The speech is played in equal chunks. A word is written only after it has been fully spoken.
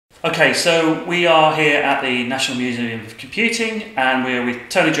Okay, so we are here at the National Museum of Computing, and we're with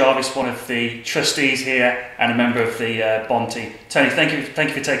Tony Jarvis, one of the trustees here and a member of the bomb team. Tony, thank you for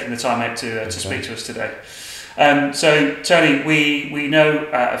taking the time out to speak to us today. So Tony, we know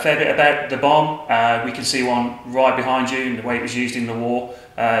a fair bit about the bomb. We can see one right behind you and the way it was used in the war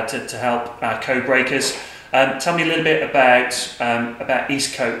to help code breakers. Tell me a little bit about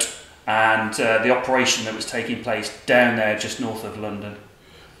Eastcote and the operation that was taking place down there just north of London.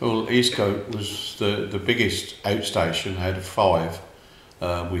 Well, Eastcote was the biggest outstation, had 5.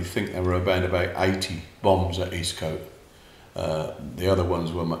 We think there were about 80 bombs at Eastcote. The other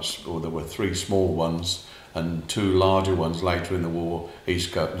ones were there were 3 small ones and 2 larger ones later in the war,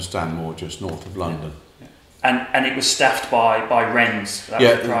 Eastcote and Stanmore, just north of London. Yeah. And it was staffed by Wrens?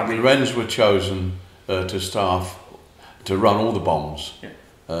 The Wrens were chosen to run all the bombs.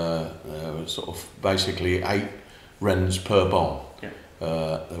 Yeah. Sort of basically 8 Wrens per bomb.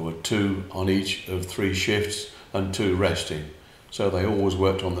 There were 2 on each of 3 shifts and 2 resting. So they always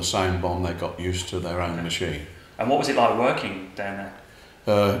worked on the same bomb. They got used to their own machine. And what was it like working down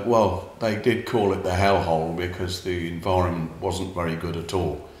there? Well, they did call it the hellhole because the environment wasn't very good at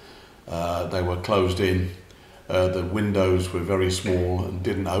all. They were closed in. The windows were very small and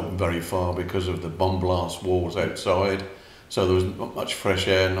didn't open very far because of the bomb blast walls outside. So there was not much fresh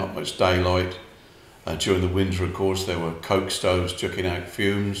air, not much daylight. During the winter, of course, there were coke stoves chucking out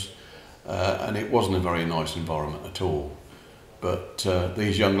fumes, and it wasn't a very nice environment at all. But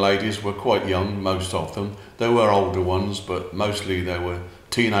these young ladies were quite young, most of them. There were older ones, but mostly they were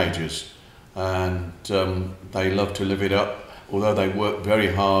teenagers, and they loved to live it up. Although they worked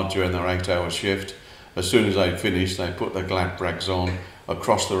very hard during their 8-hour shift, as soon as they finished, they put their glad rags on,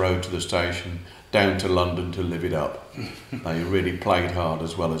 across the road to the station, down to London to live it up. They really played hard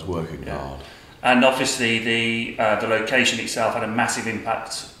as well as working hard. And obviously the location itself had a massive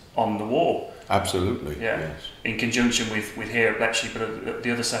impact on the war. Absolutely, yes. In conjunction with here at Bletchley, but the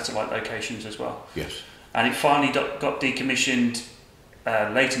other satellite locations as well. Yes. And it finally got decommissioned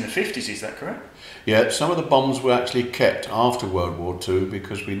late in the 50s, is that correct? Yeah, some of the bombs were actually kept after World War II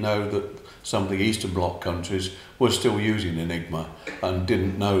because we know that some of the Eastern Bloc countries were still using Enigma and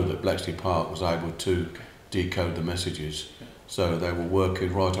didn't know that Bletchley Park was able to decode the messages. So they were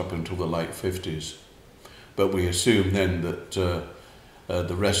working right up until the late 50s. But we assumed then that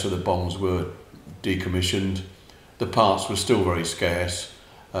the rest of the bombs were decommissioned. The parts were still very scarce,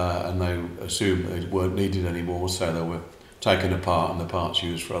 and they assumed they weren't needed anymore, so they were taken apart and the parts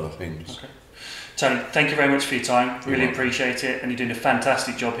used for other things. Okay. Tony, thank you very much for your time. Really appreciate it, and you're doing a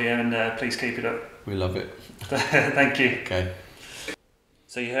fantastic job here, and please keep it up. We love it. Thank you. Okay.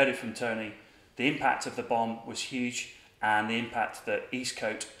 So you heard it from Tony. The impact of the bomb was huge, and the impact that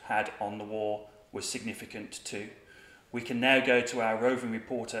Eastcote had on the war was significant too. We can now go to our roving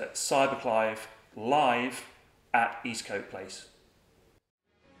reporter, Cyber Clive, live at Eastcote Place.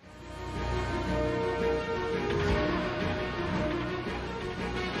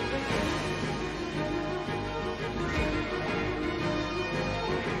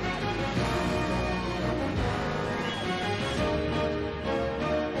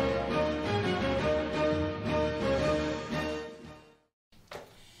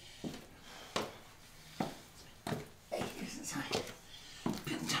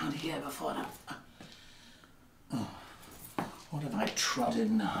 Here before now. Oh, what have I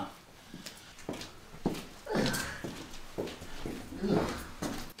trodden now?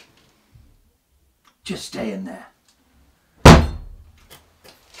 Just stay in there.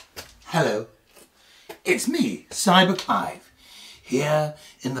 Hello, it's me, Cyber Clive, here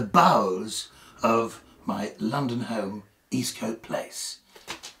in the bowels of my London home, Eastcote Place.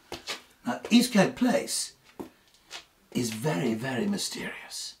 Now, Eastcote Place is very, very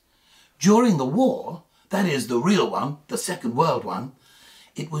mysterious. During the war, that is the real one, the Second World one,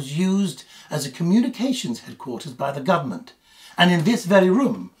 it was used as a communications headquarters by the government. And in this very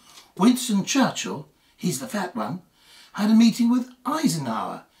room, Winston Churchill, he's the fat one, had a meeting with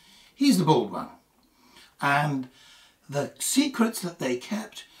Eisenhower, he's the bald one. And the secrets that they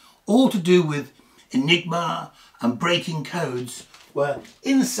kept, all to do with Enigma and breaking codes, were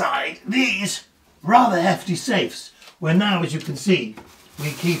inside these rather hefty safes, where now, as you can see, we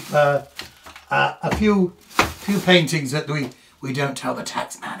keep a few paintings that we don't tell the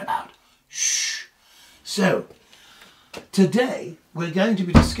taxman about. Shh. So, today we're going to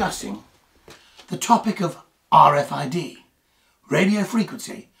be discussing the topic of RFID, radio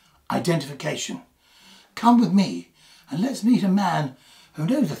frequency identification. Come with me and let's meet a man who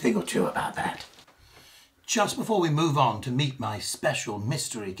knows a thing or two about that. Just before we move on to meet my special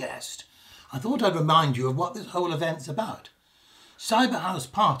mystery guest, I thought I'd remind you of what this whole event's about. Cyberhouse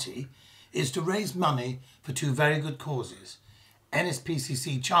Party is to raise money for two very good causes,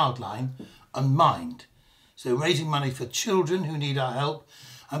 NSPCC Childline and Mind. So raising money for children who need our help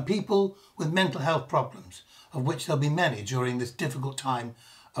and people with mental health problems, of which there'll be many during this difficult time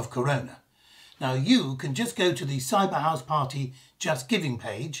of Corona. Now you can just go to the Cyberhouse Party Just Giving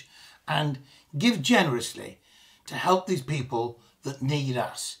page and give generously to help these people that need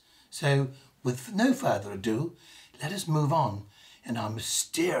us. So with no further ado, let us move on in our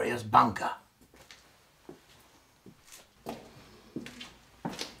mysterious bunker.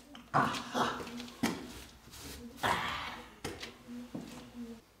 Aha.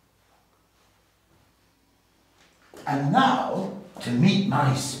 And now, to meet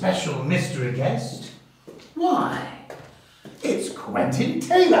my special mystery guest, why, it's Quentin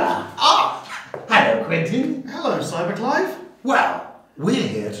Taylor. Ah, hello Quentin. Hello, Cyber Clive. Well, we're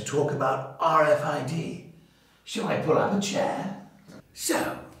here to talk about RFID. Shall I pull up a chair?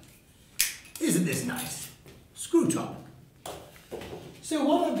 So, isn't this nice? Screw top. So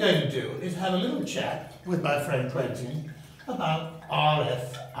what I'm going to do is have a little chat with my friend Quentin about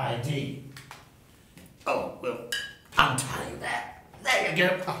RFID. Oh, well, untie you there. There you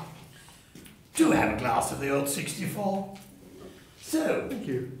go. Oh. Do have a glass of the old 64. So, Thank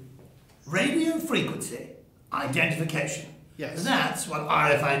you. radio frequency identification. Yes. That's what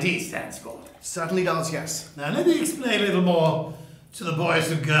RFID stands for. Certainly does, yes. Now let me explain a little more to the boys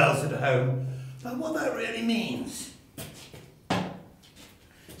and girls at home about what that really means.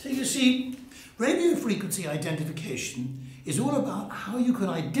 So you see, radio frequency identification is all about how you can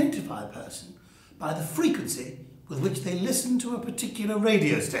identify a person by the frequency with which they listen to a particular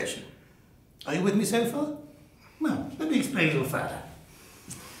radio station. Are you with me so far? Well, let me explain a little further.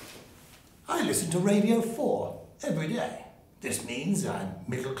 I listen to Radio 4 every day. This means I'm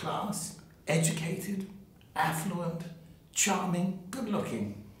middle class, educated, affluent, charming, good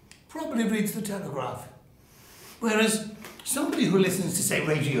looking. Probably reads the Telegraph. Whereas somebody who listens to, say,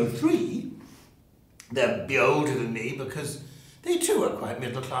 Radio 3, they'll be older than me because they too are quite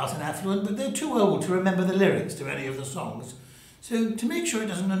middle class and affluent, but they're too old to remember the lyrics to any of the songs. So to make sure it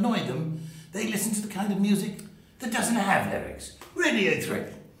doesn't annoy them, they listen to the kind of music that doesn't have lyrics. Radio 3.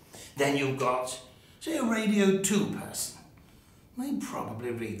 Then you've got, say, a Radio 2 person. They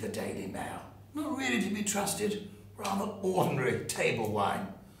probably read the Daily Mail. Not really to be trusted, rather ordinary table wine.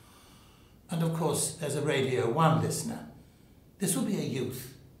 And of course, there's a Radio 1 listener. This will be a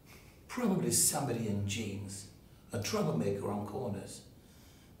youth, probably somebody in jeans, a troublemaker on corners.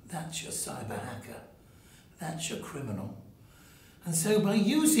 That's your cyber hacker. That's your criminal. And so by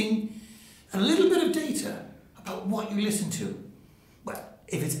using a little bit of data about what you listen to, well,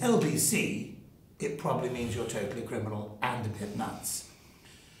 if it's LBC, it probably means you're totally criminal and a bit nuts.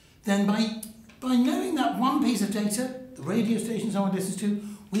 Then by knowing that one piece of data, the radio station someone listens to,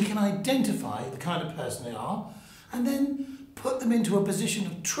 we can identify the kind of person they are and then put them into a position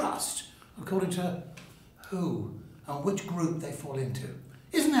of trust according to who and which group they fall into.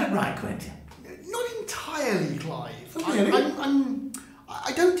 Isn't that right, Quentin? Not entirely, Clive. Oh, really?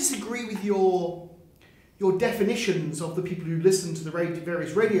 I don't disagree with your definitions of the people who listen to the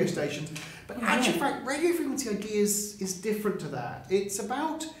various radio stations, but in actual fact, radio frequency ID is different to that. It's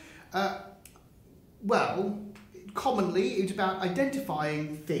about, commonly it's about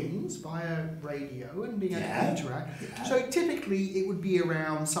identifying things via radio and being able to interact. Yeah. So typically it would be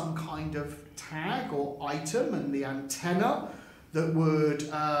around some kind of tag or item and the antenna that would,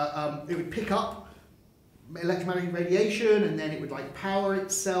 it would pick up electromagnetic radiation and then it would like power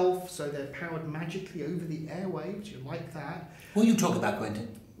itself, so they're powered magically over the airwaves. You like that. What are you talking about,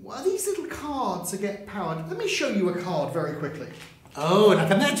 Quentin? Well, these little cards that get powered. Let me show you a card very quickly. Oh, like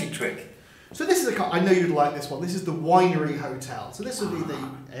a magic trick. So this is a card. I know you'd like this one. This is the Winery Hotel. So this would be the...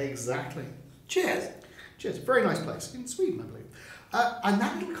 Exactly. Cheers. Cheers. Very nice place. In Sweden, I believe. And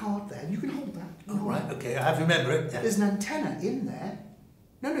that little card there, you can hold that. Oh, right. Okay, I have to remember it. Yeah. There's an antenna in there.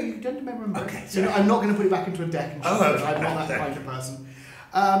 No, you don't remember it. Okay, so I'm not going to put it back into a deck and show you. Okay. I'm not that kind of person.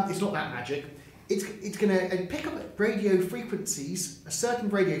 It's not that magic. It's going to pick up radio frequencies, a certain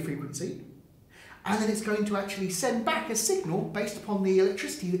radio frequency, and then it's going to actually send back a signal based upon the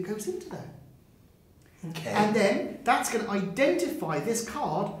electricity that goes into there. Okay. And then that's going to identify this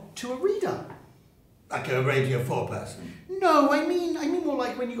card to a reader. Like a Radio 4 person? No, I mean more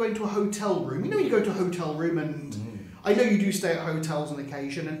like when you go into a hotel room. You know, you go to a hotel room and I know you do stay at hotels on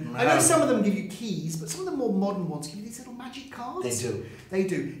occasion, and I know some of them give you keys, but some of the more modern ones give you these little magic cards. They do. They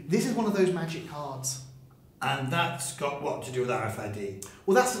do. This is one of those magic cards. And that's got what to do with RFID?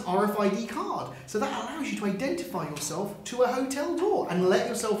 Well, that's an RFID card. So that allows you to identify yourself to a hotel door and let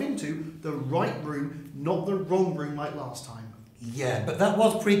yourself into the right room, not the wrong room like last time. Yeah, but that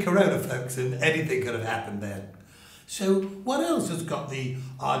was pre-corona, folks, and anything could have happened then. So what else has got the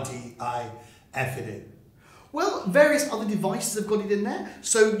RDIF in it? Well, various other devices have got it in there.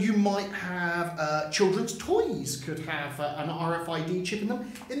 So you might have children's toys could have an RFID chip in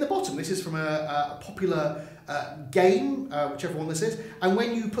them. In the bottom, this is from a popular game, whichever one this is. And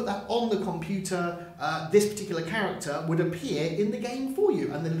when you put that on the computer, this particular character would appear in the game for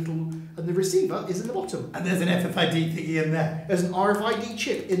you, and the receiver is in the bottom. And there's an FFID thingy in there. There's an RFID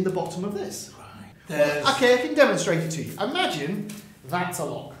chip in the bottom of this. Right. Okay, I can demonstrate it to you. Imagine that's a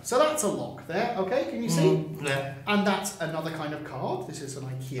lock. So that's a lock there, okay? Can you see? Yeah. And that's another kind of card. This is an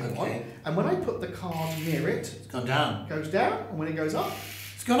IKEA one. And when I put the card near it, It's gone down. it goes down, and when it goes up,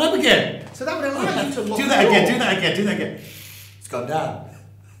 It's gone up again. so that would allow you to lock Do the that door. again, do that again, do that again. It's gone down.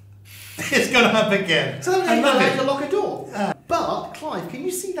 It's gone up again. So that would I love allow you it. to lock a door. But, Clive, can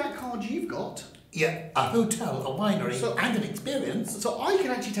you see that card you've got? Yeah, a hotel, a winery, So- and an experience. So I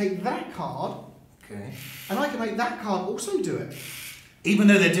can actually take that card, Okay. and I can make that card also do it. Even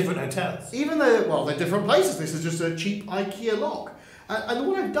though they're different hotels. Even though, well, they're different places. This is just a cheap IKEA lock. And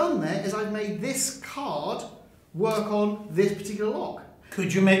what I've done there is I've made this card work on this particular lock.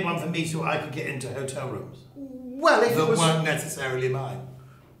 Could you make one for me so I could get into hotel rooms? Well, if That it was... weren't necessarily mine.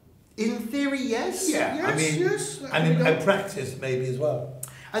 In theory, yes. Yeah, yes, I mean, yes. and there we in go. practice maybe as well.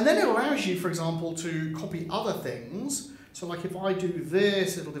 And then it allows you, for example, to copy other things. So, like if I do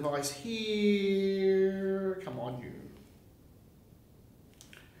this little device here, come on, you.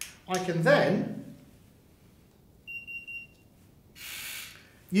 I can then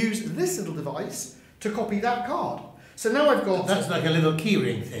use this little device to copy that card. So now I've got... That's like a little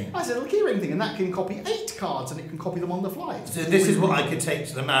keyring thing. That's a little keyring thing, and that can copy 8 cards, and it can copy them on the fly. So this is what I could take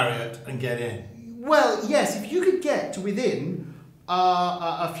to the Marriott and get in. Well, yes, if you could get to within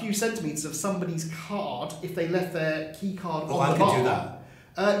a few centimetres of somebody's card, if they left their key card Oh, on I the could bar, do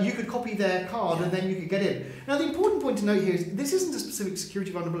that. you could copy their card and then you could get in. Now, the important point to note here is this isn't a specific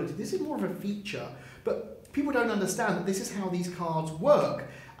security vulnerability. This is more of a feature, but people don't understand that this is how these cards work.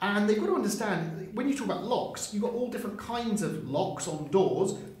 And they've got to understand, when you talk about locks, you've got all different kinds of locks on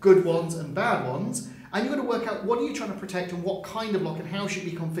doors, good ones and bad ones, and you've got to work out what are you trying to protect and what kind of lock and how should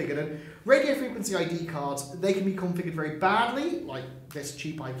be configured. And radio frequency ID cards, they can be configured very badly, like this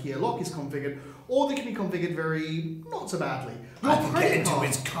cheap IKEA lock is configured, or they can be configured very not so badly. I can get into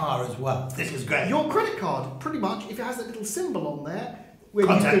his car as well. This is great. Your credit card, pretty much, if it has that little symbol on there, where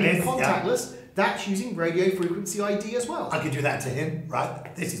Contactless, you can contactless, that's using radio frequency ID as well. I could do that to him,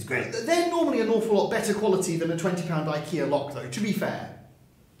 right? This is great. They're normally an awful lot better quality than a £20 IKEA lock, though, to be fair.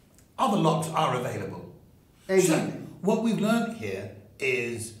 Other locks are available. Exactly. So, what we've learned here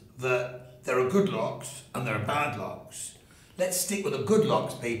is that there are good locks and there are bad locks. Let's stick with the good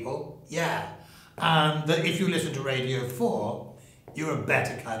locks, people. Yeah. And that if you listen to Radio 4, you're a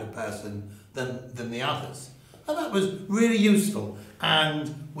better kind of person than the others. And that was really useful.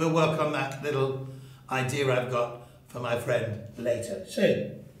 And we'll work on that little idea I've got for my friend later.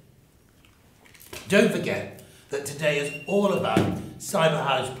 So, don't forget that today is all about Cyber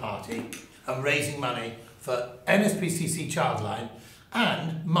House Party and raising money for NSPCC Childline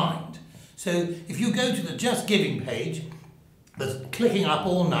and Mind. So if you go to the Just Giving page, that's clicking up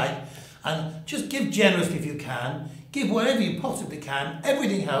all night, and just give generously if you can, give whatever you possibly can,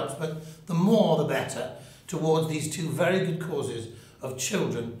 everything helps, but the more the better, towards these two very good causes of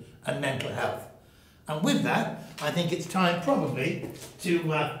children and mental health. And with that, I think it's time probably to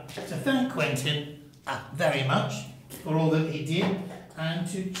thank Quentin very much for all that he did, and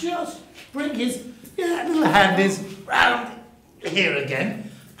to just bring his little handies round here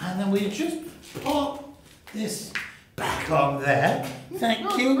again, and then we just pop this back on there.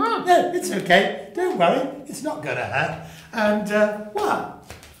 Thank you. No, it's okay. Don't worry. It's not going to hurt. And,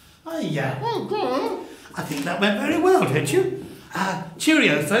 I think that went very well, don't you?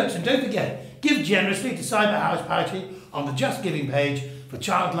 Cheerio, folks, and don't forget, give generously to Cyber House Party on the Just Giving page for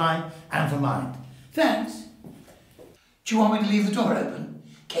Childline and for Mind. Thanks. Do you want me to leave the door open?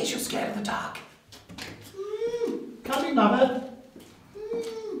 In case you're scared of the dark. Coming, Mother.